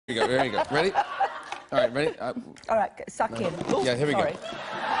Here we go. Here we go. Ready? All right, ready? All right, suck in. Ooh, yeah, here we sorry. go.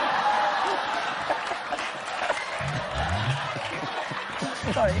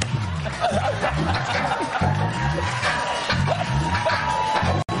 Sorry.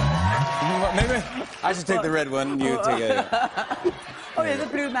 Maybe I should take the red one. You take it. Oh, yeah, the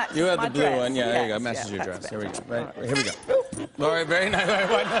blue match. You have my the blue dress. one. Yeah, there you go. Matches your dress. Here we go. Right, here we go. All right, very nice.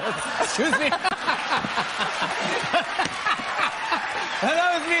 Excuse me.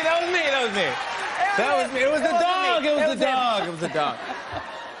 That was me. That was me. That was me. That was me. It was the dog. It was the dog. It was the dog.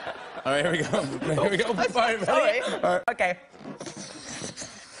 All right, here we go. Here we go. All right, Sorry. All right. Okay.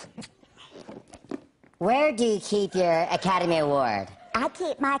 Where do you keep your Academy Award? I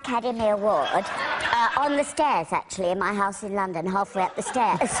keep my Academy Award on the stairs, actually, in my house in London, halfway up the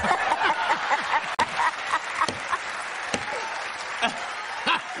stairs.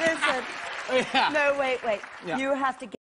 Listen. Yeah. No, wait. Yeah. You have to get